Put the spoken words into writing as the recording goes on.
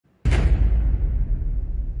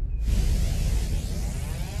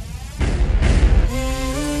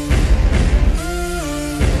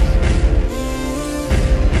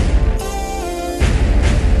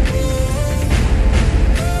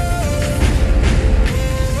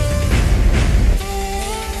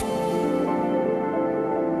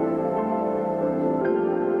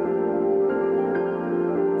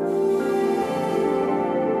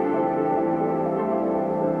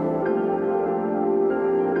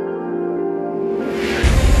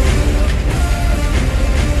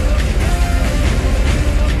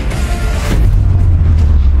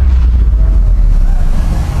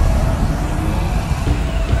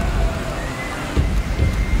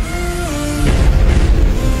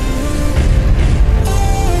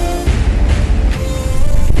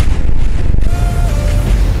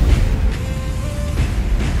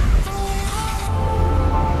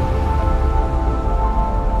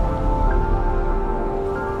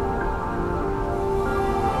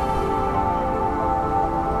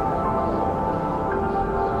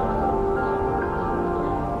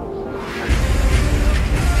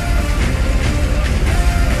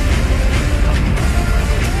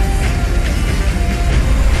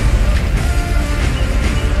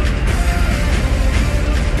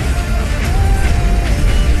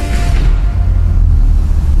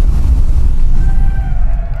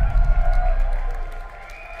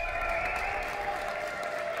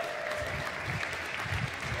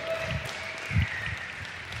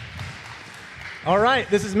All right,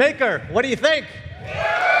 this is Maker. What do you think?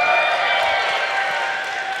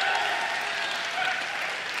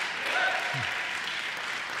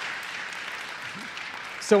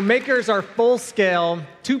 So Maker is our full-scale,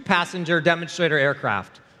 two-passenger demonstrator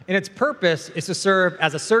aircraft. And its purpose is to serve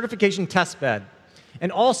as a certification test bed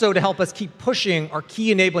and also to help us keep pushing our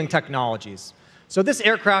key enabling technologies. So this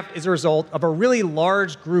aircraft is a result of a really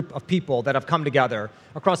large group of people that have come together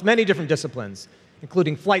across many different disciplines,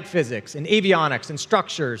 including flight physics and avionics and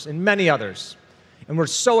structures and many others. And we're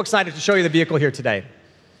so excited to show you the vehicle here today.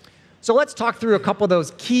 So let's talk through a couple of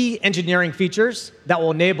those key engineering features that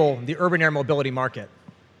will enable the urban air mobility market.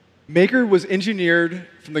 Maker was engineered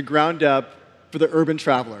from the ground up for the urban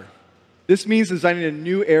traveler. This means designing a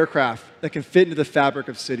new aircraft that can fit into the fabric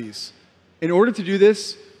of cities. In order to do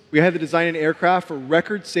this, we had to design an aircraft for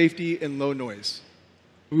record safety and low noise.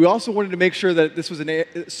 We also wanted to make sure that this was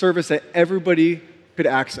a service that everybody could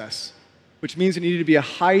access, which means it needed to be a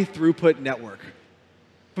high throughput network.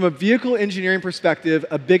 From a vehicle engineering perspective,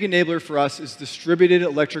 a big enabler for us is distributed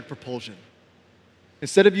electric propulsion.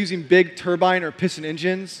 Instead of using big turbine or piston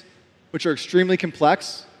engines, which are extremely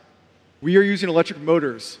complex, we are using electric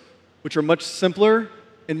motors, which are much simpler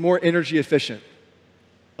and more energy efficient.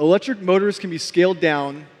 Electric motors can be scaled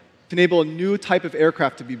down to enable a new type of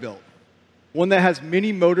aircraft to be built, one that has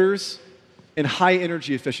many motors and high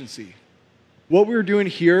energy efficiency. What we're doing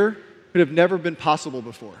here could have never been possible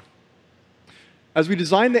before. As we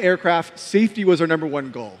designed the aircraft, safety was our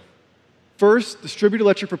 #1 goal. First, distributed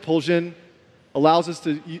electric propulsion allows us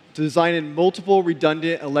to design in multiple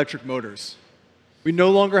redundant electric motors. We no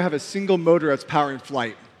longer have a single motor that's powering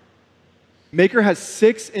flight. Maker has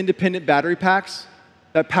 6 independent battery packs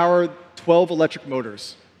that power 12 electric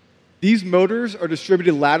motors. These motors are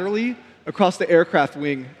distributed laterally across the aircraft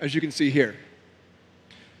wing, as you can see here.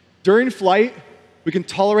 During flight, we can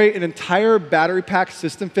tolerate an entire battery pack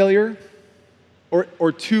system failure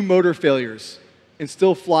or 2 motor failures and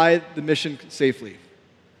still fly the mission safely.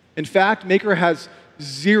 In fact, Maker has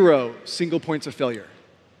 0 single points of failure.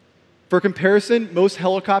 For comparison, most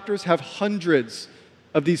helicopters have hundreds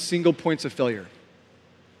of these single points of failure.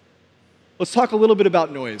 Let's talk a little bit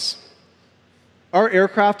about noise. Our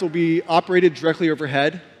aircraft will be operated directly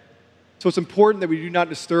overhead, so it's important that we do not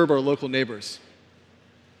disturb our local neighbors.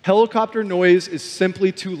 Helicopter noise is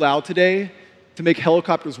simply too loud today to make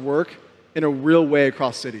helicopters work in a real way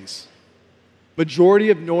across cities. Majority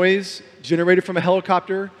of noise generated from a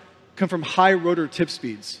helicopter come from high rotor tip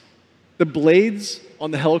speeds. The blades on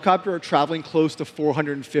the helicopter are traveling close to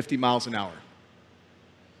 450 miles an hour.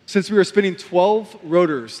 Since we are spinning 12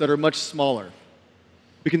 rotors that are much smaller,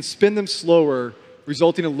 we can spin them slower,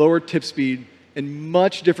 resulting in lower tip speed and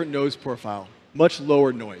much different nose profile, much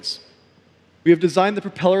lower noise. We have designed the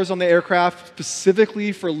propellers on the aircraft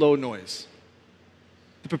specifically for low noise.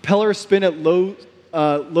 The propellers spin at low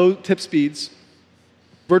tip speeds,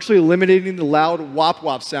 virtually eliminating the loud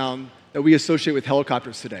wop-wop sound that we associate with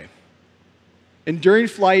helicopters today. And during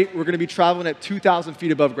flight, we're going to be traveling at 2,000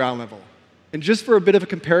 feet above ground level. And just for a bit of a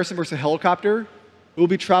comparison versus a helicopter, we'll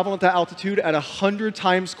be traveling at that altitude at 100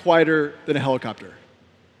 times quieter than a helicopter.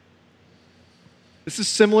 This is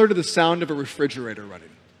similar to the sound of a refrigerator running.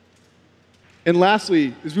 And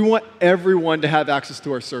lastly, is we want everyone to have access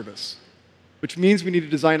to our service, which means we need to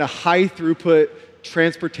design a high-throughput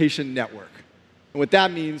transportation network. And what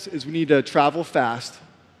that means is we need to travel fast,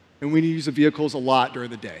 and we need to use the vehicles a lot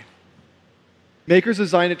during the day. Maker's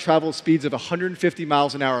designed to travel at speeds of 150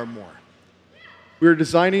 miles an hour or more. We are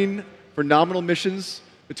designing for nominal missions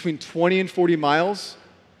between 20 and 40 miles,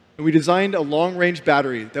 and we designed a long-range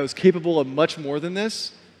battery that was capable of much more than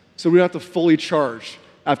this, so we don't have to fully charge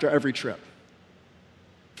after every trip.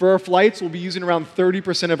 For our flights, we'll be using around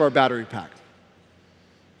 30% of our battery pack.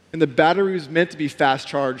 And the battery is meant to be fast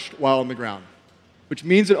charged while on the ground, which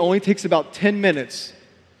means it only takes about 10 minutes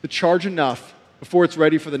to charge enough before it's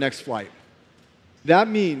ready for the next flight. That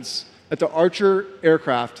means that the Archer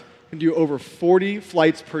aircraft can do over 40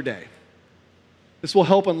 flights per day. This will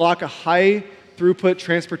help unlock a high-throughput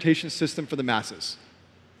transportation system for the masses.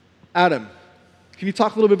 Adam, can you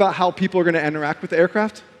talk a little bit about how people are going to interact with the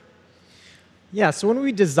aircraft? Yeah, so when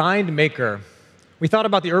we designed Maker, we thought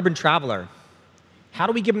about the urban traveler. How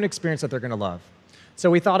do we give them an experience that they're going to love? So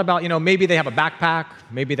we thought about, maybe they have a backpack,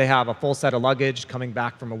 maybe they have a full set of luggage coming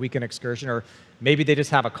back from a weekend excursion, or maybe they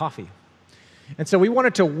just have a coffee. And so we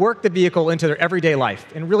wanted to work the vehicle into their everyday life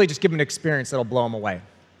and really just give them an experience that'll blow them away.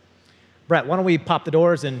 Brett, why don't we pop the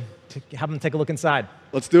doors and have them take a look inside?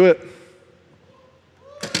 Let's do it.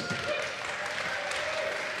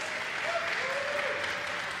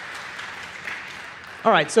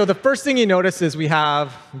 All right, so the first thing you notice is we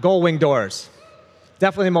have gull wing doors.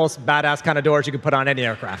 Definitely the most badass kind of doors you could put on any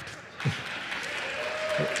aircraft.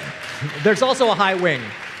 There's also a high wing.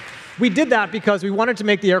 We did that because we wanted to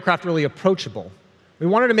make the aircraft really approachable. We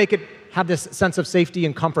wanted to make it have this sense of safety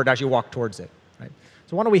and comfort as you walk towards it. Right?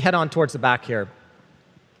 So why don't we head on towards the back here.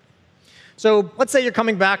 So let's say you're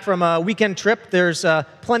coming back from a weekend trip. There's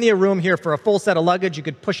plenty of room here for a full set of luggage. You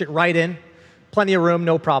could push it right in. Plenty of room,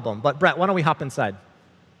 no problem. But Brett, why don't we hop inside?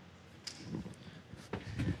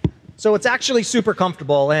 So it's actually super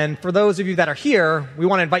comfortable. And for those of you that are here, we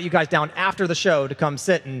want to invite you guys down after the show to come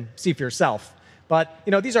sit and see for yourself. But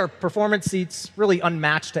these are performance seats, really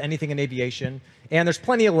unmatched to anything in aviation. And there's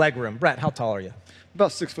plenty of leg room. Brett, how tall are you?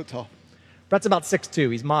 About 6 foot tall. Brett's about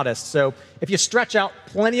 6'2". He's modest. So if you stretch out,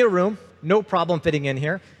 plenty of room. No problem fitting in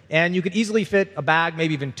here. And you could easily fit a bag,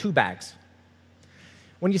 maybe even 2 bags.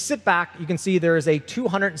 When you sit back, you can see there is a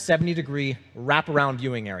 270-degree wraparound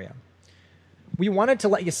viewing area. We wanted to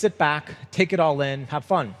let you sit back, take it all in, have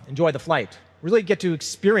fun, enjoy the flight, really get to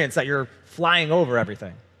experience that you're flying over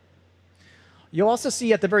everything. You'll also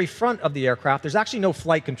see at the very front of the aircraft, there's actually no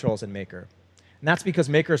flight controls in Maker. And that's because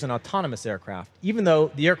Maker is an autonomous aircraft, even though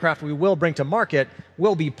the aircraft we will bring to market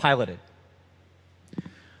will be piloted.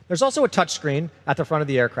 There's also a touchscreen at the front of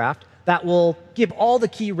the aircraft that will give all the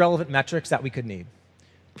key relevant metrics that we could need.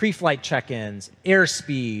 Pre-flight check-ins,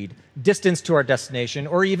 airspeed, distance to our destination,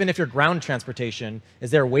 or even if your ground transportation is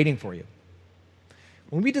there waiting for you.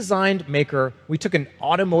 When we designed Maker, we took an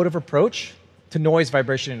automotive approach to noise,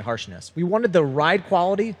 vibration, and harshness. We wanted the ride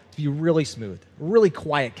quality to be really smooth, really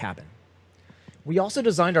quiet cabin. We also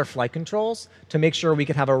designed our flight controls to make sure we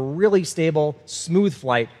could have a really stable, smooth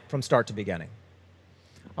flight from start to beginning.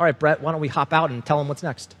 All right, Brett, why don't we hop out and tell them what's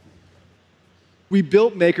next? We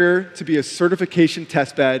built Maker to be a certification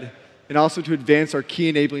testbed and also to advance our key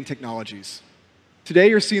enabling technologies. Today,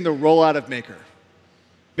 you're seeing the rollout of Maker.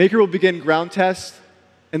 Maker will begin ground tests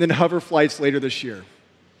and then hover flights later this year.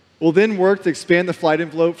 We'll then work to expand the flight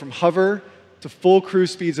envelope from hover to full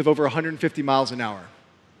cruise speeds of over 150 miles an hour.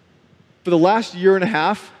 For the last year and a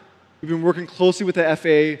half, we've been working closely with the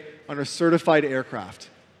FAA on our certified aircraft,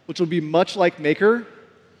 which will be much like Maker,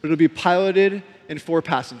 but it'll be piloted and for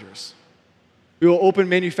passengers. We will open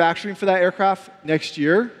manufacturing for that aircraft next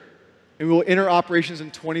year, and we will enter operations in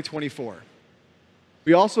 2024.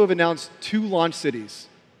 We also have announced 2 launch cities,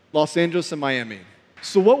 Los Angeles and Miami.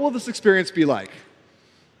 So what will this experience be like?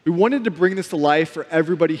 We wanted to bring this to life for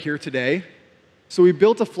everybody here today, so we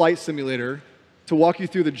built a flight simulator to walk you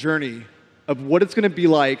through the journey of what it's going to be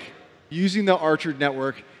like using the ACHR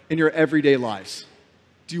network in your everyday lives.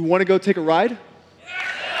 Do you want to go take a ride?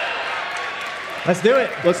 Let's do it.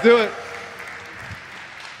 Let's do it.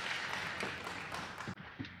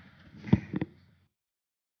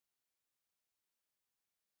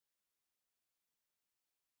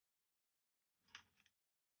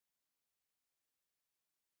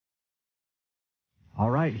 All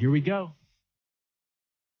right, here we go.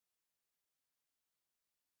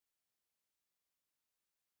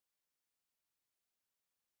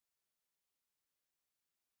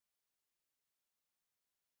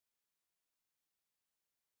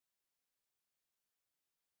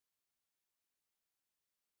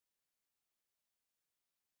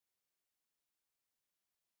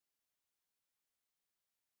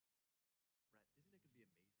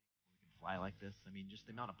 Fly like this. I mean, just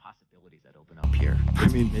the amount of possibilities that open up here.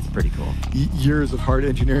 It's pretty cool. Years of hard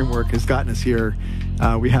engineering work has gotten us here.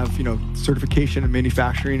 We have, certification and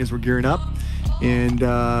manufacturing as we're gearing up, and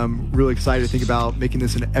really excited to think about making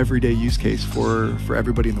this an everyday use case for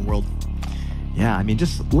everybody in the world. Yeah, I mean,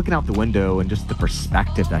 just looking out the window and just the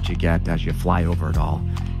perspective that you get as you fly over it all,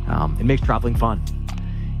 it makes traveling fun.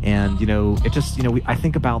 And, I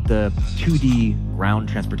think about the 2D ground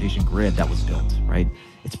transportation grid that was built, right?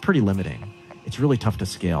 It's pretty limiting. It's really tough to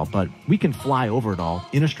scale, but we can fly over it all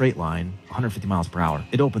in a straight line, 150 miles per hour.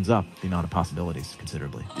 It opens up the amount of possibilities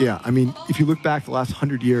considerably. Yeah, I mean, if you look back the last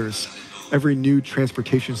 100 years, every new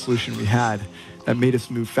transportation solution we had that made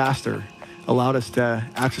us move faster allowed us to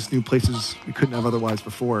access new places we couldn't have otherwise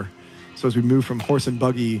before. So as we move from horse and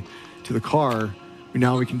buggy to the car,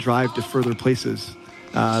 now we can drive to further places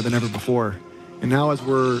than ever before. And now as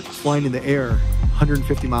we're flying in the air,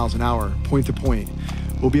 150 miles an hour, point to point,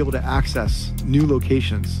 we'll be able to access new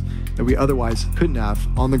locations that we otherwise couldn't have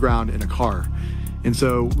on the ground in a car. And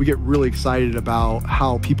so we get really excited about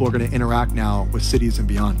how people are going to interact now with cities and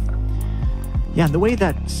beyond. Yeah, and the way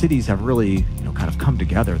that cities have really, kind of come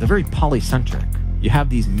together, they're very polycentric. You have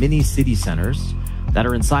these mini city centers that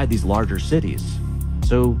are inside these larger cities.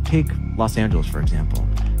 So take Los Angeles, for example.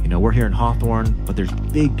 You know, we're here in Hawthorne, but there's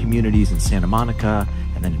big communities in Santa Monica,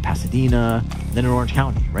 and then in Pasadena, and then in Orange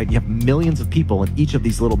County, right? You have millions of people in each of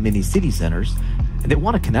these little mini city centers, and they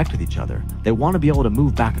want to connect with each other. They want to be able to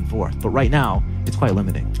move back and forth, but right now, it's quite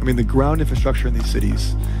limiting. I mean, the ground infrastructure in these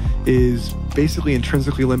cities is basically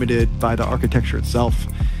intrinsically limited by the architecture itself.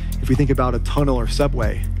 If we think about a tunnel or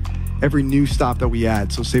subway, every new stop that we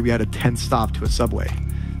add, so say we add a 10th stop to a subway,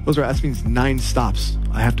 that means 9 stops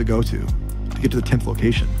I have to go to get to the 10th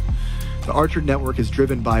location. The ACHR network is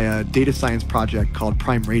driven by a data science project called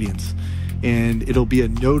Prime Radiance, and it'll be a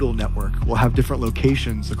nodal network. We'll have different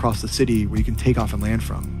locations across the city where you can take off and land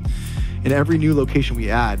from. And every new location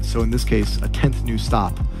we add, so in this case, a 10th new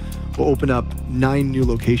stop, will open up 9 new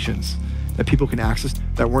locations that people can access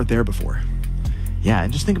that weren't there before. Yeah,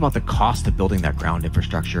 and just think about the cost of building that ground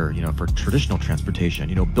infrastructure, you know, for traditional transportation.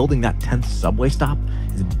 You know, building that 10th subway stop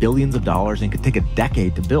is billions of dollars and could take a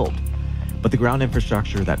decade to build. But the ground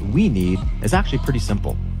infrastructure that we need is actually pretty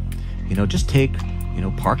simple. You know, just take, you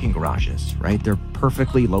know, parking garages, right? They're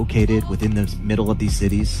perfectly located within the middle of these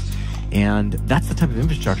cities. And that's the type of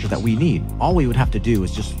infrastructure that we need. All we would have to do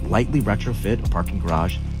is just lightly retrofit a parking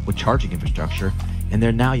garage with charging infrastructure. And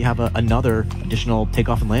then now you have another additional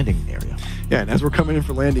takeoff and landing area. Yeah, and as we're coming in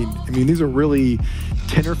for landing, I mean, these are really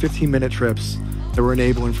 10 or 15-minute trips that we're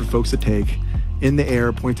enabling for folks to take in the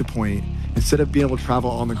air, point to point, instead of being able to travel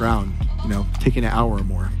on the ground, you know, taking an hour or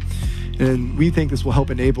more. And we think this will help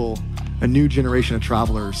enable a new generation of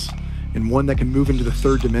travelers and one that can move into the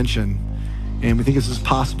third dimension. And we think this is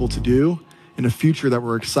possible to do in a future that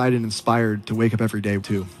we're excited and inspired to wake up every day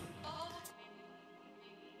to.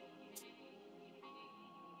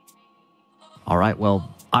 All right,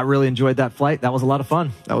 well, I really enjoyed that flight. That was a lot of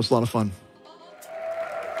fun. That was a lot of fun.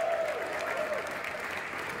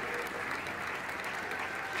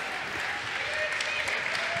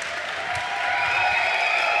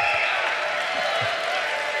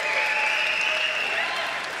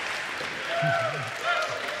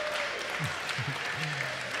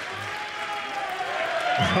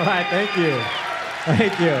 All right, thank you.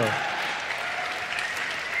 Thank you.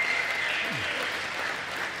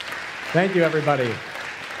 Thank you, everybody.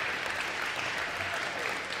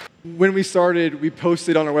 When we started, we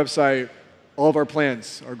posted on our website all of our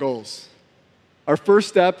plans, our goals. Our first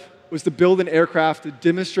step was to build an aircraft to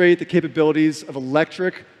demonstrate the capabilities of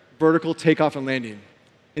electric vertical takeoff and landing.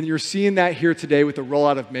 And you're seeing that here today with the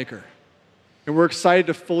rollout of Maker. And we're excited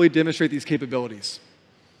to fully demonstrate these capabilities.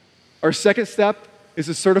 Our second step is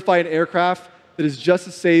to certify an aircraft that is just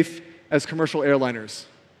as safe as commercial airliners.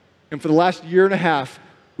 And for the last year and a half,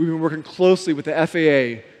 we've been working closely with the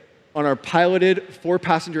FAA on our piloted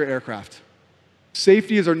 4-passenger aircraft.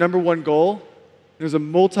 Safety is our #1 goal, and there's a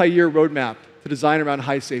multi-year roadmap to design around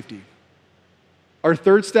high safety. Our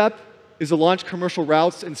third step is to launch commercial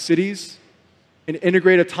routes in cities and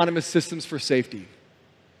integrate autonomous systems for safety.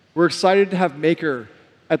 We're excited to have Maker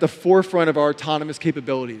at the forefront of our autonomous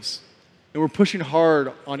capabilities, and we're pushing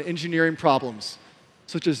hard on engineering problems,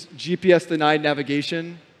 such as GPS-denied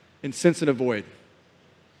navigation and sense and avoid.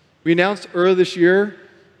 We announced earlier this year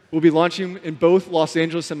we'll be launching in both Los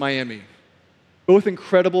Angeles and Miami, both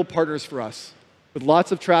incredible partners for us, with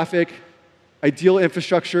lots of traffic, ideal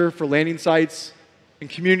infrastructure for landing sites, and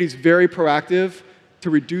communities very proactive to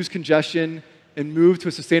reduce congestion and move to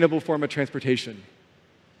a sustainable form of transportation.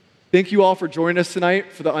 Thank you all for joining us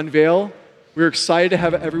tonight for the Unveil. We're excited to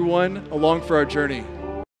have everyone along for our journey.